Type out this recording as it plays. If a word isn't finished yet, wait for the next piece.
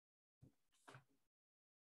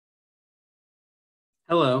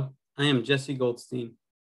Hello, I am Jesse Goldstein,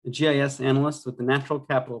 a GIS analyst with the Natural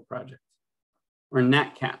Capital Project, or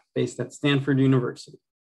NatCap, based at Stanford University.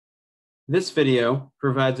 This video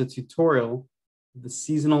provides a tutorial of the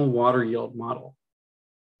seasonal water yield model,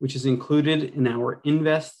 which is included in our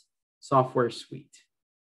InVEST software suite.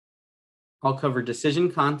 I'll cover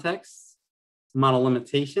decision contexts, model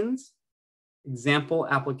limitations, example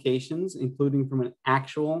applications, including from an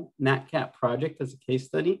actual NatCap project as a case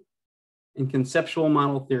study, and conceptual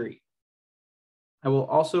model theory. I will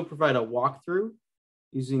also provide a walkthrough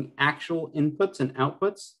using actual inputs and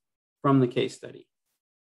outputs from the case study.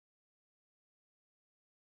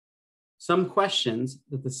 Some questions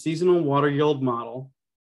that the seasonal water yield model,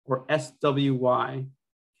 or SWY,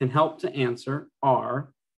 can help to answer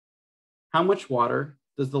are: how much water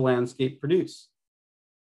does the landscape produce?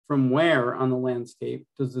 From where on the landscape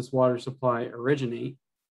does this water supply originate?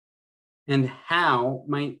 And how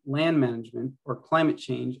might land management or climate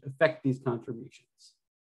change affect these contributions?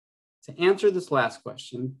 To answer this last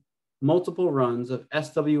question, multiple runs of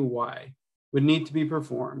SWY would need to be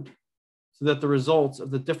performed so that the results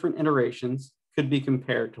of the different iterations could be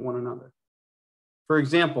compared to one another. For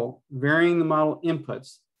example, varying the model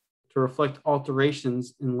inputs to reflect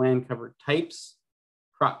alterations in land cover types,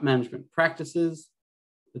 crop management practices,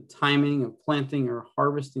 the timing of planting or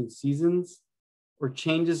harvesting seasons, or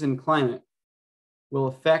changes in climate will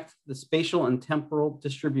affect the spatial and temporal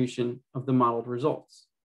distribution of the modeled results.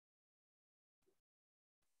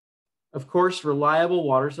 Of course, reliable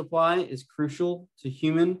water supply is crucial to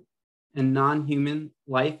human and non-human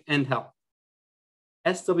life and health.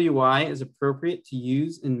 SWY is appropriate to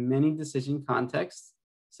use in many decision contexts,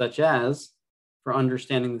 such as for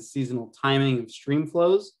understanding the seasonal timing of stream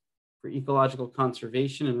flows, for ecological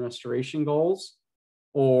conservation and restoration goals,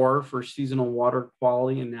 or for seasonal water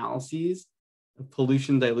quality analyses of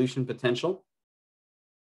pollution dilution potential,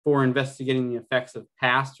 for investigating the effects of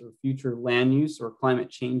past or future land use or climate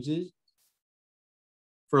changes,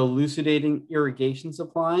 for elucidating irrigation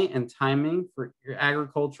supply and timing for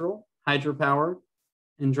agricultural, hydropower,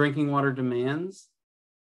 and drinking water demands,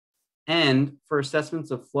 and for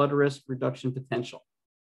assessments of flood risk reduction potential.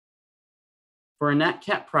 For a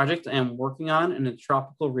NatCap project I am working on in a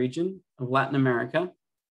tropical region of Latin America,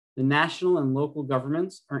 the national and local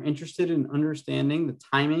governments are interested in understanding the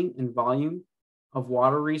timing and volume of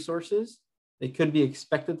water resources that could be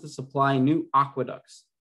expected to supply new aqueducts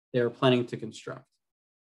they are planning to construct.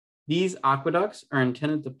 These aqueducts are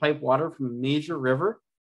intended to pipe water from a major river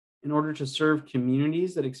in order to serve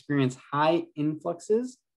communities that experience high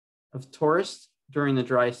influxes of tourists during the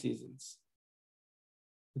dry seasons.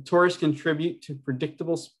 The tourists contribute to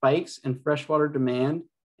predictable spikes in freshwater demand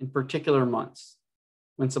in particular months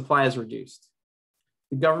when supply is reduced.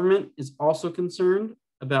 The government is also concerned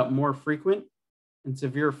about more frequent and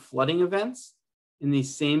severe flooding events in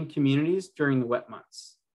these same communities during the wet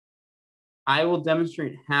months. I will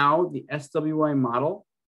demonstrate how the SWY model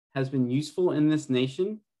has been useful in this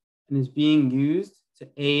nation and is being used to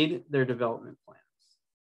aid their development plans.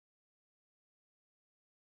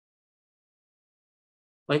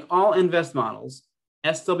 Like all InVEST models,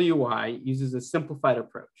 SWY uses a simplified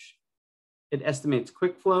approach. It estimates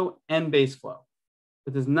quick flow and baseflow,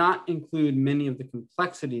 but does not include many of the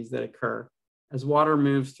complexities that occur as water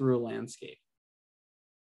moves through a landscape.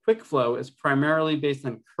 Quick flow is primarily based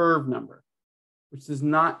on curve number, which does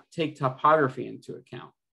not take topography into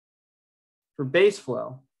account. For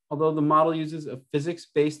baseflow, although the model uses a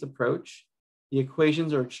physics-based approach, the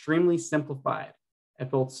equations are extremely simplified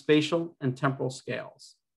at both spatial and temporal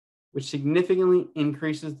scales, which significantly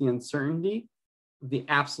increases the uncertainty of the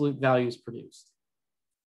absolute values produced.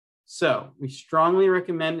 So we strongly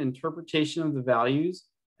recommend interpretation of the values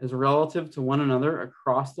as relative to one another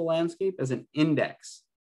across the landscape as an index,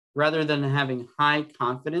 rather than having high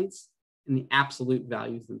confidence in the absolute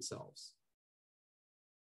values themselves.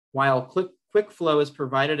 While quick flow is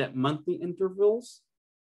provided at monthly intervals,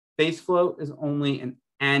 baseflow is only an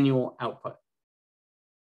annual output.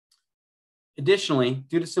 Additionally,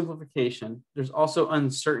 due to simplification, there's also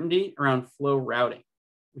uncertainty around flow routing,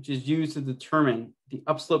 which is used to determine the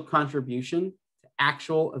upslope contribution to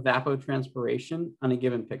actual evapotranspiration on a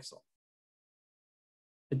given pixel.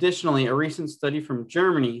 Additionally, a recent study from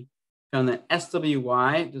Germany found that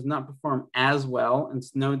SWY does not perform as well in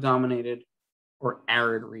snow-dominated or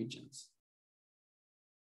arid regions.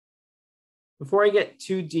 Before I get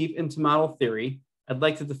too deep into model theory, I'd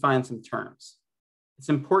like to define some terms. It's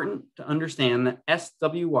important to understand that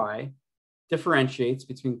SWY differentiates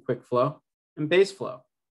between quick flow and baseflow.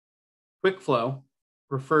 Quick flow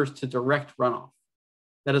refers to direct runoff.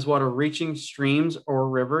 That is water reaching streams or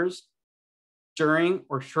rivers during,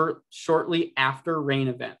 or shortly after rain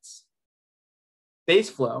events.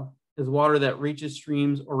 Baseflow is water that reaches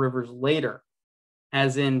streams or rivers later,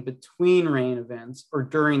 as in between rain events or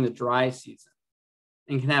during the dry season,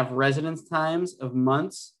 and can have residence times of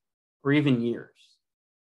months or even years.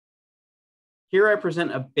 Here I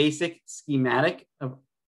present a basic schematic of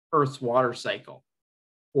Earth's water cycle,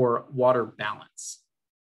 or water balance.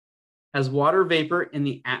 As water vapor in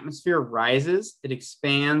the atmosphere rises, it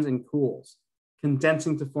expands and cools,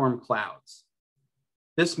 condensing to form clouds.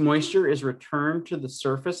 This moisture is returned to the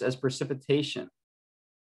surface as precipitation,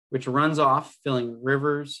 which runs off, filling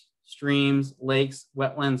rivers, streams, lakes,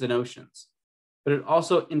 wetlands, and oceans. But it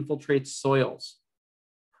also infiltrates soils,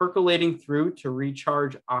 percolating through to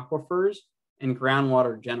recharge aquifers and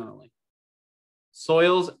groundwater generally.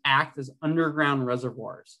 Soils act as underground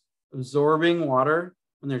reservoirs, absorbing water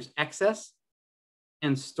when there's excess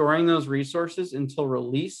and storing those resources until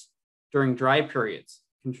release during dry periods,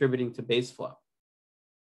 contributing to baseflow.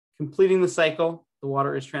 Completing the cycle, the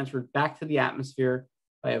water is transferred back to the atmosphere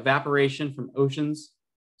by evaporation from oceans,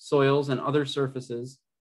 soils, and other surfaces,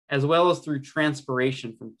 as well as through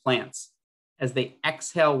transpiration from plants as they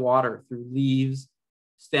exhale water through leaves,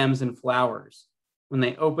 stems, and flowers when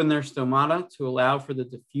they open their stomata to allow for the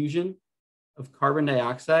diffusion of carbon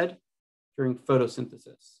dioxide during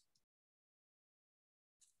photosynthesis.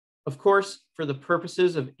 Of course, for the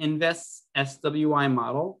purposes of InVEST's SWI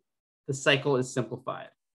model, the cycle is simplified.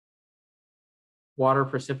 Water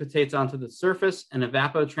precipitates onto the surface, and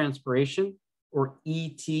evapotranspiration, or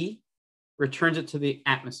ET, returns it to the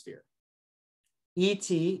atmosphere. ET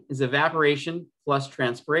is evaporation plus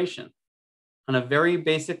transpiration. On a very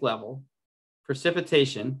basic level,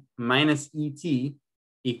 precipitation minus ET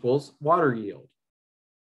equals water yield.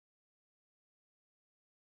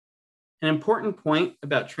 An important point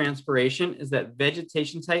about transpiration is that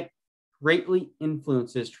vegetation type greatly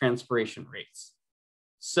influences transpiration rates.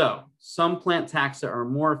 So some plant taxa are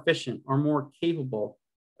more efficient or more capable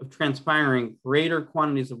of transpiring greater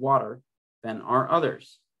quantities of water than are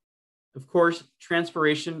others. Of course,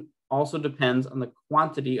 transpiration also depends on the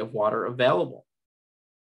quantity of water available.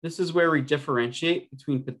 This is where we differentiate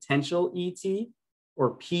between potential ET,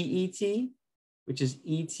 or PET, which is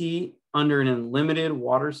ET under an unlimited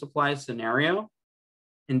water supply scenario,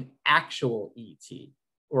 and actual ET,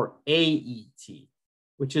 or AET,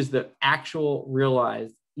 which is the actual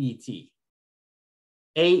realized ET.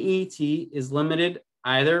 AET is limited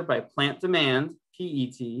either by plant demand,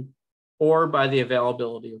 PET, or by the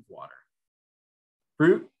availability of water.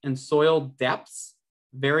 Root and soil depths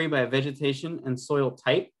vary by vegetation and soil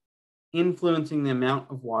type, influencing the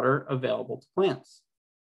amount of water available to plants.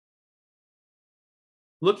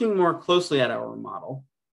 Looking more closely at our model,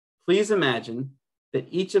 please imagine that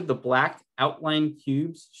each of the black outline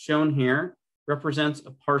cubes shown here represents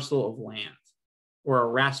a parcel of land, or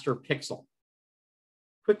a raster pixel.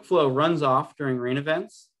 Quick flow runs off during rain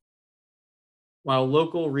events, while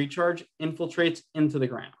local recharge infiltrates into the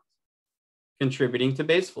ground, contributing to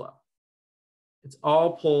baseflow. It's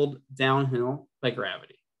all pulled downhill by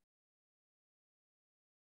gravity.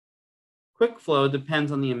 Quick flow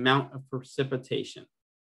depends on the amount of precipitation,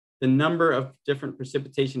 the number of different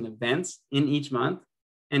precipitation events in each month,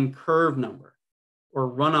 and curve number, or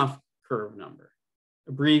runoff curve number,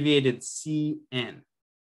 abbreviated CN.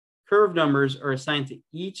 Curve numbers are assigned to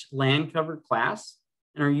each land cover class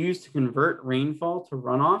and are used to convert rainfall to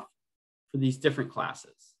runoff for these different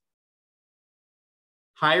classes.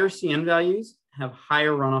 Higher CN values have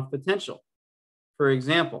higher runoff potential. For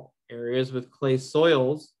example, areas with clay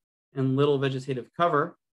soils and little vegetative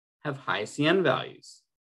cover have high CN values.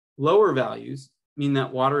 Lower values mean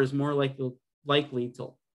that water is more likely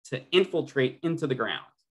to infiltrate into the ground.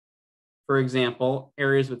 For example,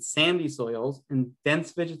 areas with sandy soils and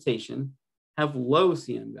dense vegetation have low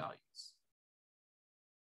CN values.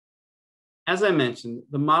 As I mentioned,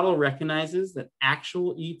 the model recognizes that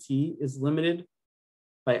actual ET is limited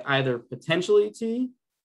by either potential ET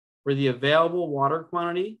or the available water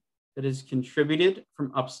quantity that is contributed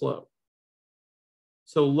from upslope.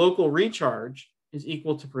 So local recharge is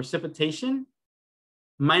equal to precipitation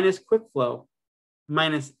minus quick flow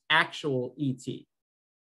minus actual ET.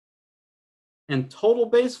 And total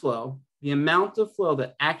base flow, the amount of flow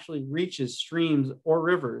that actually reaches streams or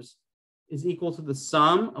rivers, is equal to the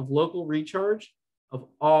sum of local recharge of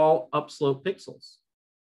all upslope pixels.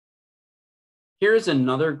 Here's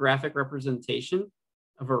another graphic representation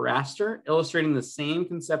of a raster illustrating the same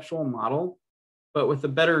conceptual model, but with a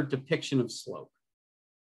better depiction of slope.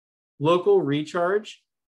 Local recharge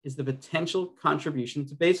is the potential contribution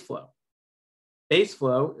to base flow. Base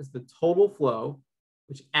flow is the total flow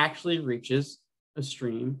which actually reaches a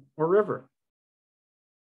stream or river.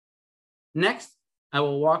 Next, I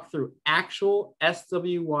will walk through actual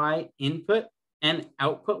SWY input and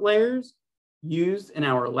output layers used in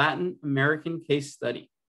our Latin American case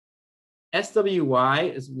study.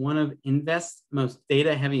 SWY is one of InVEST's most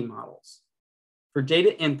data-heavy models. For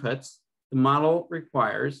data inputs, the model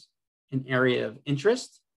requires an area of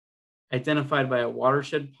interest, identified by a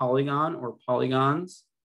watershed polygon or polygons,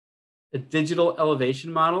 a digital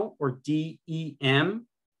elevation model or DEM,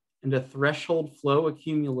 and a threshold flow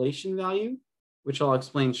accumulation value, which I'll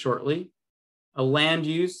explain shortly, a land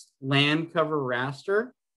use land cover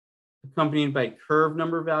raster, accompanied by curve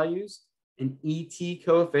number values and ET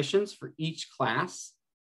coefficients for each class,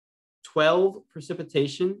 12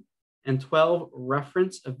 precipitation and 12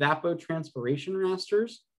 reference evapotranspiration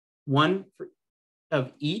rasters, one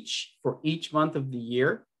of each for each month of the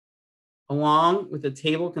year, along with a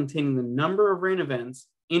table containing the number of rain events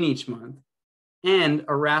in each month and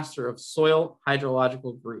a raster of soil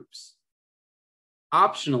hydrological groups.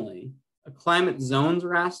 Optionally, a climate zones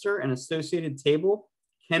raster and associated table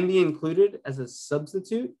can be included as a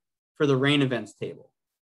substitute for the rain events table.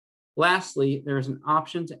 Lastly, there is an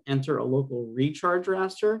option to enter a local recharge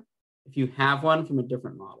raster if you have one from a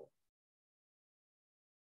different model.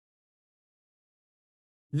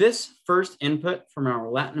 This first input from our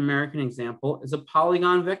Latin American example is a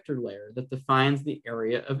polygon vector layer that defines the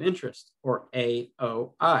area of interest, or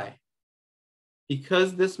AOI.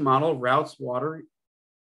 Because this model routes water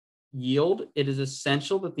yield, it is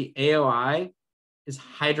essential that the AOI is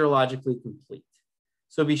hydrologically complete.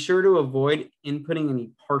 So be sure to avoid inputting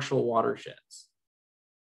any partial watersheds.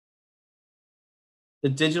 The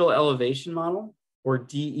digital elevation model, or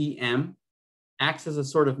DEM, acts as a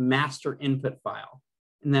sort of master input file,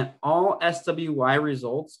 in that all SWY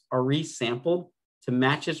results are resampled to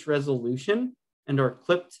match its resolution and are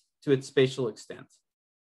clipped to its spatial extent.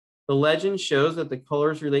 The legend shows that the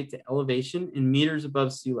colors relate to elevation in meters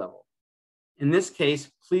above sea level. In this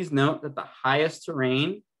case, please note that the highest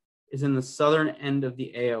terrain is in the southern end of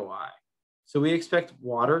the AOI. So we expect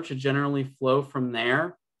water to generally flow from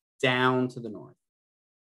there down to the north.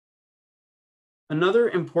 Another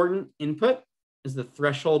important input is the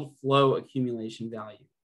threshold flow accumulation value,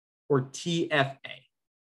 or TFA.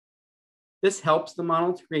 This helps the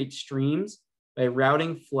model to create streams by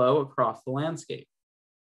routing flow across the landscape.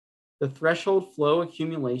 The threshold flow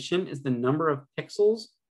accumulation is the number of pixels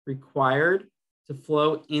required to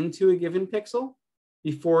flow into a given pixel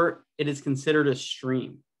before it is considered a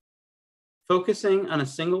stream. Focusing on a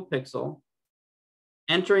single pixel,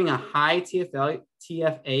 entering a high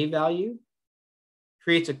TFA value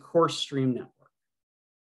creates a coarse stream network.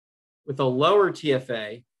 With a lower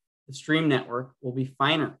TFA, the stream network will be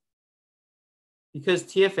finer. Because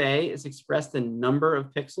TFA is expressed in number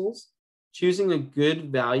of pixels, choosing a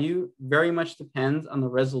good value very much depends on the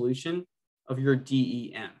resolution of your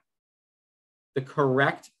DEM. The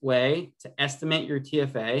correct way to estimate your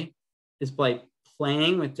TFA is by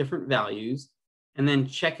playing with different values and then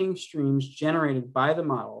checking streams generated by the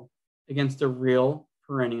model against a real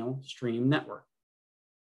perennial stream network.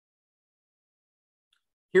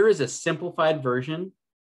 Here is a simplified version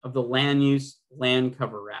of the land use land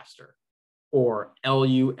cover raster, or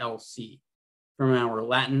LULC, from our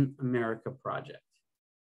Latin America project.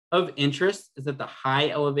 Of interest is that the high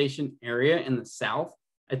elevation area in the south,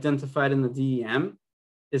 identified in the DEM,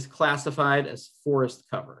 is classified as forest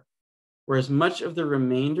cover, whereas much of the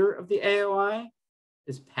remainder of the AOI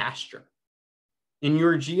is pasture. In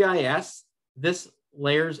your GIS, this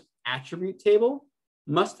layer's attribute table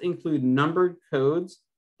must include numbered codes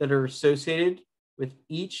that are associated with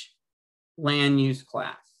each land use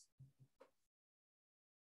class.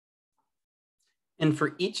 And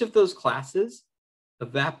for each of those classes,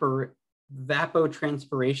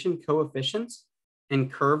 evapotranspiration coefficients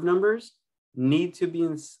and curve numbers need to be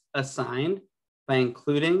assigned by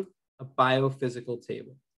including a biophysical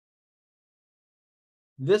table.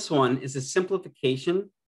 This one is a simplification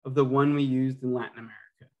of the one we used in Latin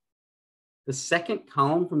America. The second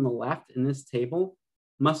column from the left in this table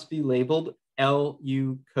must be labeled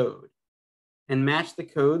LU code and match the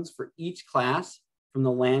codes for each class from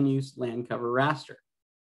the land use land cover raster.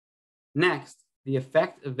 Next, the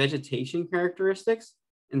effect of vegetation characteristics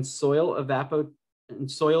and soil evaporation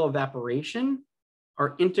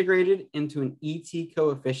are integrated into an ET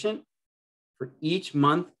coefficient for each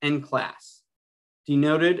month and class,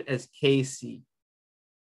 denoted as KC,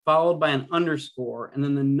 followed by an underscore and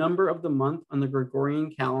then the number of the month on the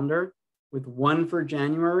Gregorian calendar, with 1 for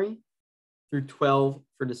January through 12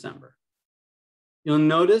 for December. You'll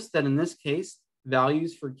notice that in this case,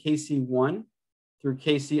 values for KC1 through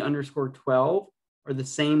KC_12 are the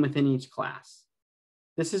same within each class.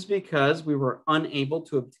 This is because we were unable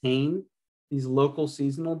to obtain these local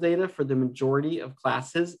seasonal data for the majority of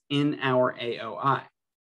classes in our AOI.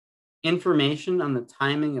 Information on the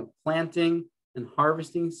timing of planting and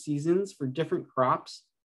harvesting seasons for different crops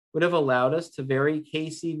would have allowed us to vary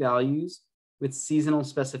KC values with seasonal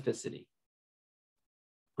specificity.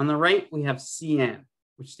 On the right, we have CN,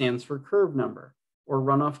 which stands for curve number or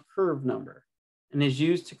runoff curve number, and is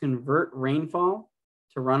used to convert rainfall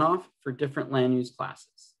to runoff for different land use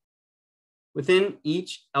classes. Within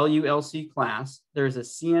each LULC class, there is a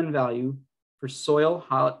CN value for soil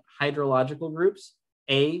hydrological groups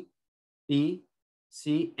A, B,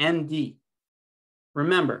 C, and D.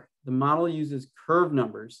 Remember, the model uses curve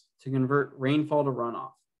numbers to convert rainfall to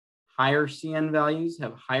runoff. Higher CN values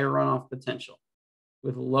have higher runoff potential.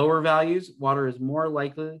 With lower values, water is more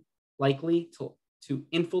likely to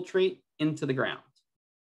infiltrate into the ground.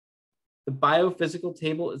 The biophysical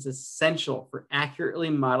table is essential for accurately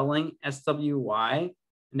modeling SWY,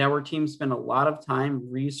 and our team spent a lot of time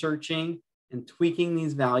researching and tweaking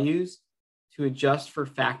these values to adjust for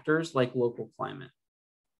factors like local climate.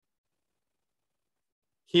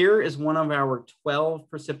 Here is one of our 12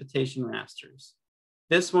 precipitation rasters.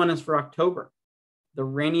 This one is for October, the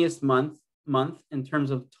rainiest month in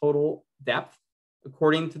terms of total depth,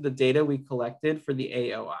 according to the data we collected for the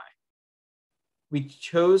AOI. We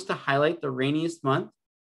chose to highlight the rainiest month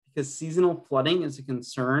because seasonal flooding is a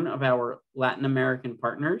concern of our Latin American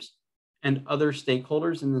partners and other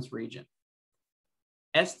stakeholders in this region.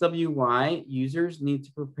 SWY users need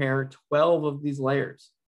to prepare 12 of these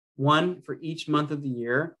layers, one for each month of the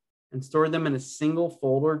year, and store them in a single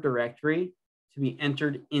folder directory to be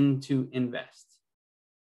entered into InVEST.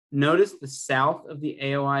 Notice the south of the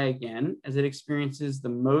AOI again, as it experiences the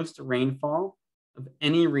most rainfall of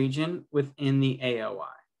any region within the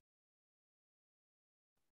AOI.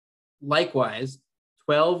 Likewise,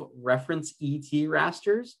 12 reference ET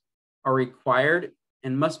rasters are required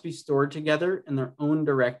and must be stored together in their own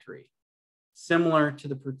directory, similar to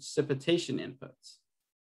the precipitation inputs.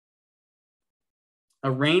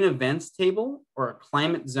 A rain events table or a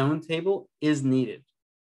climate zone table is needed.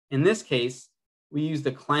 In this case, we use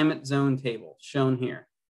the climate zone table shown here.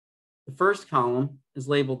 The first column is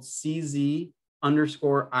labeled CZ_ID,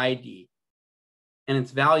 and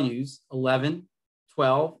its values 11,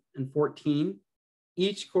 12, and 14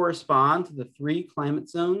 each correspond to the 3 climate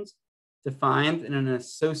zones defined in an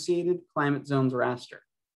associated climate zones raster.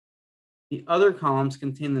 The other columns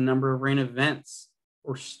contain the number of rain events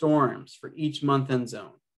or storms for each month and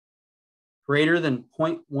zone. Greater than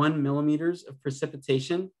 0.1 millimeters of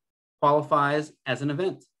precipitation qualifies as an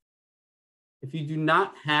event. If you do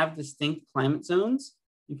not have distinct climate zones,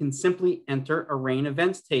 you can simply enter a rain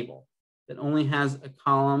events table that only has a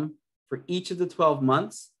column for each of the 12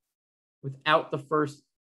 months without the first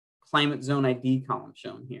climate zone ID column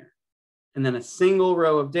shown here, and then a single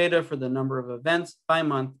row of data for the number of events by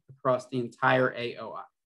month across the entire AOI.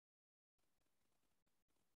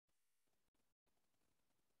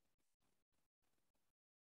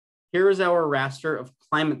 Here is our raster of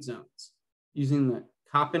climate zones using the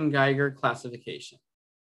Köppen-Geiger classification.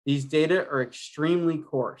 These data are extremely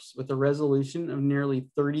coarse with a resolution of nearly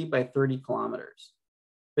 30 by 30 kilometers.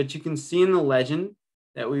 But you can see in the legend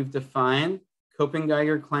that we've defined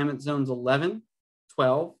Köppen-Geiger climate zones 11,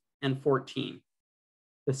 12, and 14,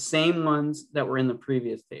 the same ones that were in the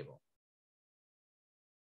previous table.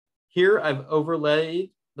 Here I've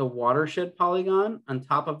overlaid the watershed polygon on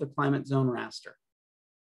top of the climate zone raster.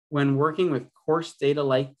 When working with coarse data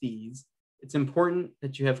like these, it's important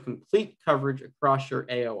that you have complete coverage across your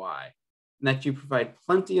AOI and that you provide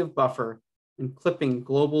plenty of buffer in clipping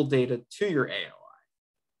global data to your AOI.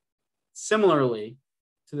 Similarly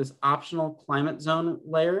to this optional climate zone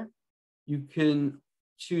layer, you can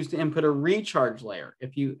choose to input a recharge layer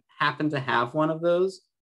if you happen to have one of those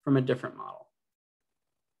from a different model.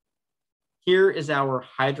 Here is our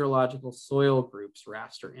hydrological soil groups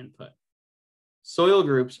raster input. Soil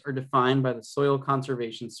groups are defined by the Soil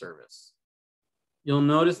Conservation Service. You'll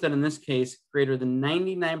notice that in this case, greater than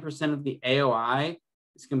 99% of the AOI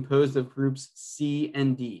is composed of groups C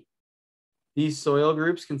and D. These soil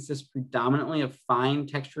groups consist predominantly of fine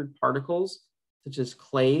textured particles, such as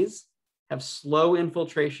clays, have slow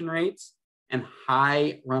infiltration rates and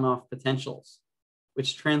high runoff potentials,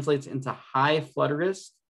 which translates into high flood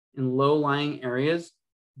risk in low-lying areas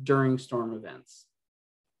during storm events.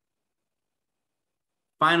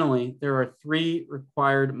 Finally, there are 3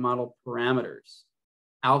 required model parameters: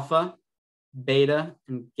 alpha, beta,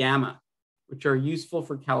 and gamma, which are useful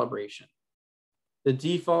for calibration. The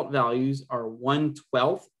default values are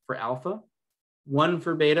 1/12 for alpha, 1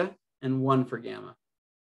 for beta, and 1 for gamma.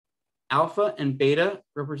 Alpha and beta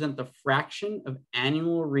represent the fraction of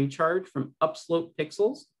annual recharge from upslope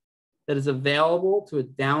pixels that is available to a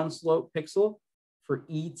downslope pixel for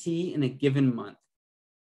ET in a given month.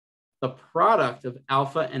 The product of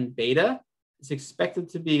alpha and beta is expected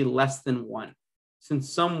to be less than 1,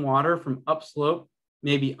 since some water from upslope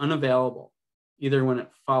may be unavailable, either when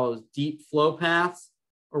it follows deep flow paths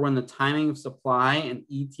or when the timing of supply and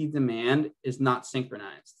ET demand is not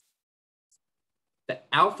synchronized. The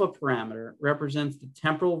alpha parameter represents the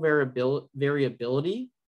temporal variability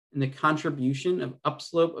in the contribution of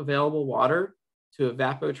upslope available water to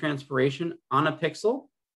evapotranspiration on a pixel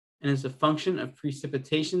and is a function of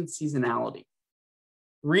precipitation seasonality.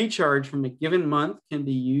 Recharge from a given month can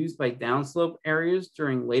be used by downslope areas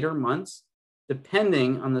during later months,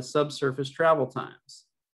 depending on the subsurface travel times.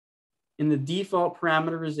 In the default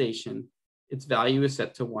parameterization, its value is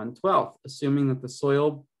set to 1/12, assuming that the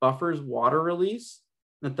soil buffers water release,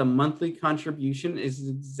 that the monthly contribution is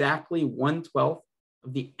exactly 1/12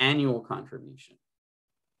 of the annual contribution.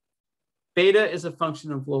 Beta is a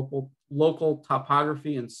function of local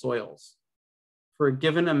topography and soils. For a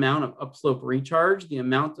given amount of upslope recharge, the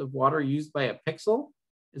amount of water used by a pixel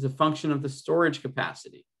is a function of the storage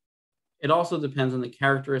capacity. It also depends on the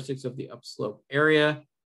characteristics of the upslope area.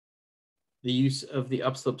 The use of the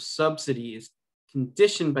upslope subsidy is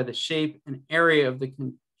conditioned by the shape and area of the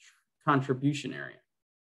contribution area.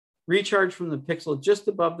 Recharge from the pixel just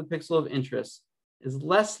above the pixel of interest is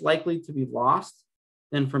less likely to be lost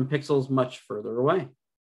than from pixels much further away.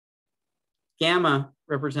 Gamma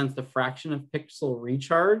represents the fraction of pixel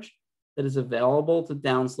recharge that is available to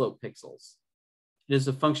downslope pixels. It is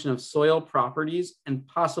a function of soil properties and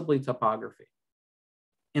possibly topography.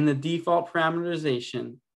 In the default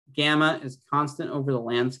parameterization, gamma is constant over the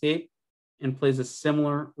landscape and plays a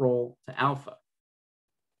similar role to alpha.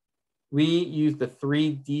 We use the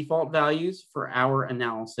 3 default values for our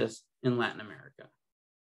analysis in Latin America.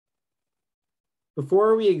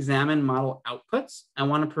 Before we examine model outputs, I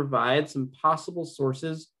want to provide some possible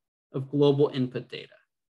sources of global input data.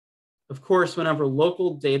 Of course, whenever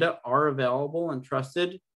local data are available and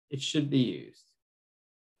trusted, it should be used.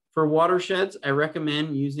 For watersheds, I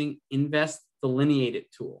recommend using InVEST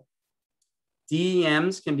delineated tool.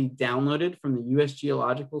 DEMs can be downloaded from the U.S.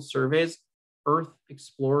 Geological Survey's Earth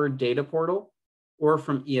Explorer data portal or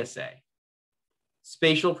from ESA.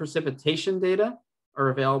 Spatial precipitation data are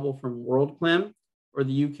available from WorldClim or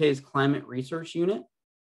the UK's Climate Research Unit.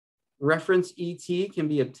 Reference ET can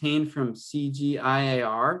be obtained from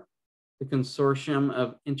CGIAR, the Consortium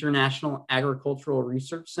of International Agricultural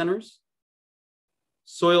Research Centers.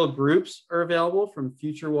 Soil groups are available from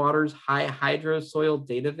Future Water's High Hydro Soil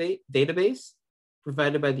database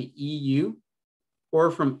provided by the EU, or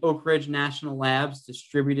from Oak Ridge National Lab's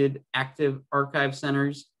Distributed Active Archive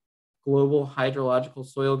Center's Global Hydrological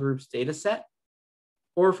Soil Groups dataset,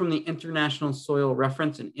 or from the International Soil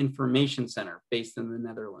Reference and Information Center based in the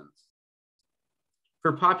Netherlands.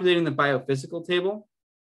 For populating the biophysical table,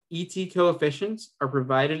 ET coefficients are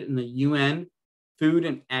provided in the UN Food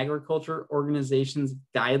and Agriculture Organization's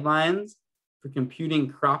guidelines for computing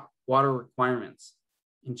crop water requirements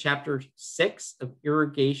in Chapter 6 of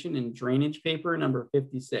Irrigation and Drainage paper number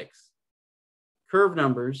 56. Curve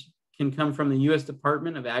numbers can come from the U.S.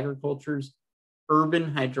 Department of Agriculture's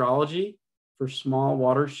Urban Hydrology for small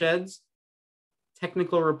watersheds,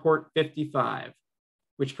 Technical Report 55,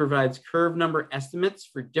 which provides curve number estimates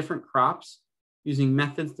for different crops using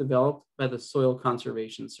methods developed by the Soil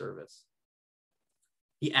Conservation Service.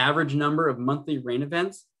 The average number of monthly rain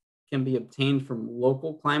events can be obtained from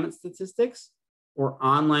local climate statistics or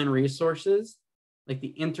online resources like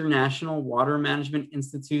the International Water Management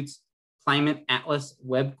Institute's Climate Atlas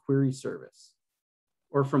Web Query Service,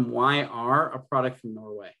 or from YR, a product from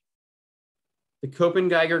Norway. The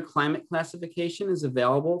Köppen-Geiger climate classification is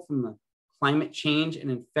available from the Climate Change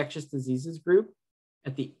and Infectious Diseases Group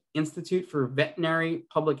at the Institute for Veterinary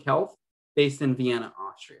Public Health based in Vienna,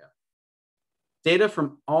 Austria. Data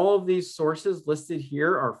from all of these sources listed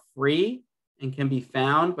here are free and can be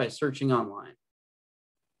found by searching online.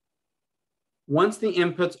 Once the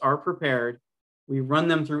inputs are prepared, we run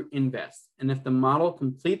them through InVEST, and if the model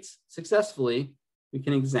completes successfully, we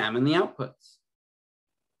can examine the outputs.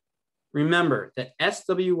 Remember that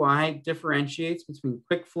SWI differentiates between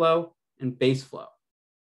quick flow and base flow.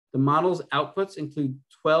 The model's outputs include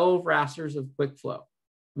 12 rasters of quick flow,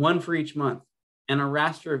 1 for each month, and a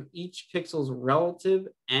raster of each pixel's relative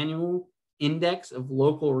annual index of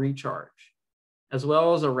local recharge. as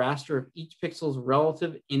well as a raster of each pixel's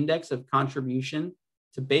relative index of contribution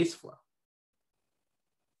to baseflow.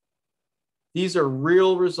 These are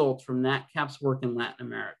real results from NatCap's work in Latin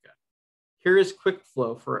America. Here is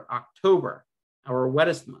QuickFlow for October, our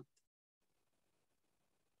wettest month.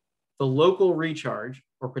 The local recharge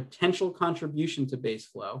or potential contribution to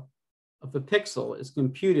baseflow of the pixel is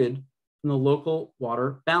computed from the local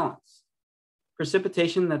water balance.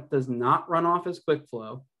 Precipitation that does not run off as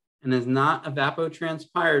QuickFlow and is not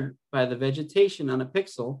evapotranspired by the vegetation on a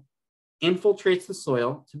pixel infiltrates the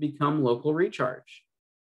soil to become local recharge.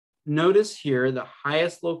 Notice here the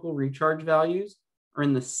highest local recharge values are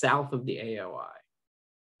in the south of the AOI,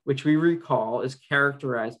 which we recall is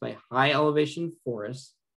characterized by high elevation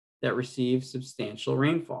forests that receive substantial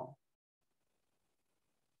rainfall.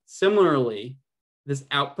 Similarly, this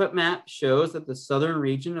output map shows that the southern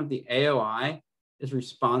region of the AOI is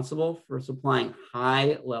responsible for supplying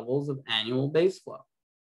high levels of annual baseflow.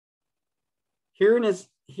 Here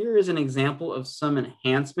is an example of some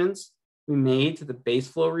enhancements we made to the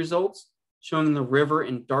baseflow results, showing the river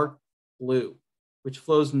in dark blue, which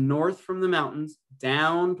flows north from the mountains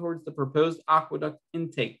down towards the proposed aqueduct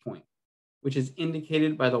intake point, which is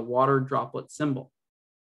indicated by the water droplet symbol.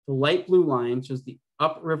 The light blue line shows the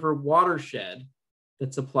upriver watershed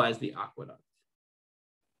that supplies the aqueduct.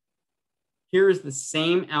 Here is the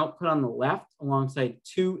same output on the left alongside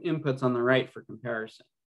two inputs on the right for comparison,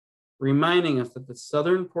 reminding us that the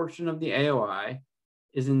southern portion of the AOI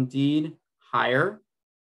is indeed higher,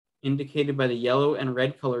 indicated by the yellow and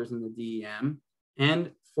red colors in the DEM,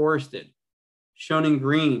 and forested, shown in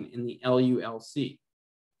green in the LULC.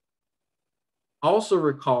 Also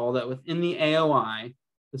recall that within the AOI,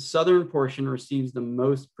 the southern portion receives the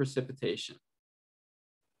most precipitation.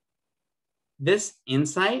 This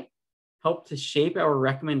insight helped to shape our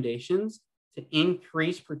recommendations to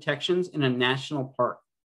increase protections in a national park,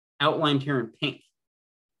 outlined here in pink.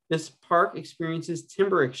 This park experiences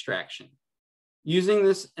timber extraction. Using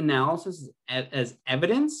this analysis as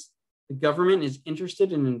evidence, the government is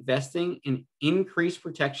interested in investing in increased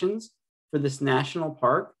protections for this national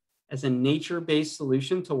park as a nature-based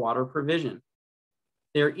solution to water provision.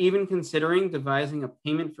 They're even considering devising a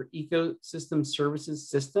payment for ecosystem services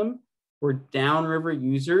system where downriver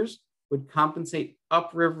users would compensate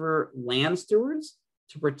upriver land stewards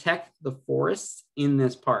to protect the forests in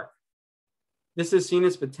this park. This is seen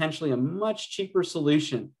as potentially a much cheaper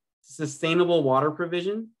solution to sustainable water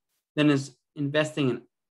provision than is investing in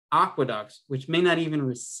aqueducts, which may not even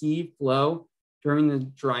receive flow during the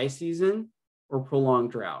dry season or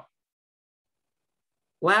prolonged drought.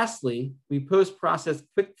 Lastly, we post-processed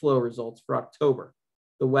QuickFlow results for October,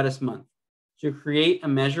 the wettest month, to create a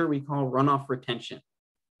measure we call runoff retention.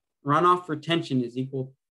 Runoff retention is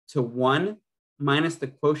equal to 1 minus the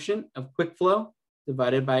quotient of QuickFlow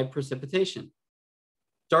divided by precipitation.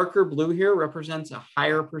 Darker blue here represents a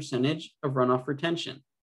higher percentage of runoff retention.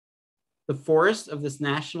 The forests of this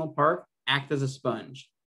national park act as a sponge,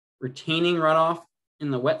 retaining runoff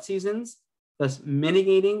in the wet seasons, thus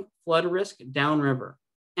mitigating flood risk downriver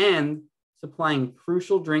and supplying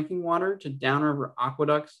crucial drinking water to downriver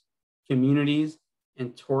aqueducts, communities,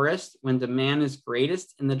 and tourists when demand is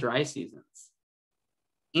greatest in the dry seasons.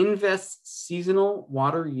 InVEST's seasonal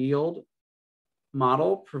water yield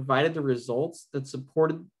model provided the results that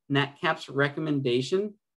supported NatCap's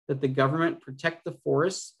recommendation that the government protect the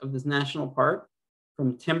forests of this national park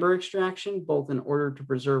from timber extraction, both in order to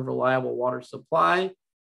preserve reliable water supply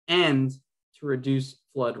and to reduce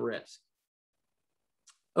flood risk.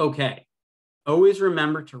 Okay, always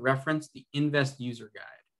remember to reference the InVEST user guide.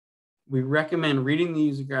 We recommend reading the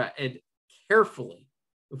user guide carefully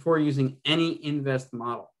before using any InVEST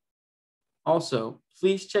model. Also,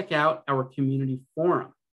 please check out our community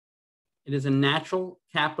forum. It is a natural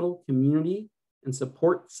capital community and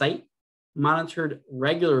support site monitored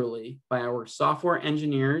regularly by our software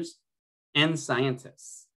engineers and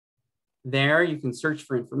scientists. There you can search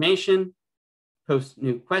for information, post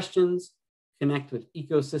new questions, connect with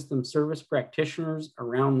ecosystem service practitioners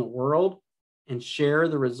around the world, and share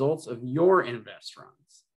the results of your InVEST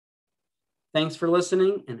runs. Thanks for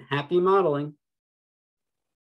listening and happy modeling.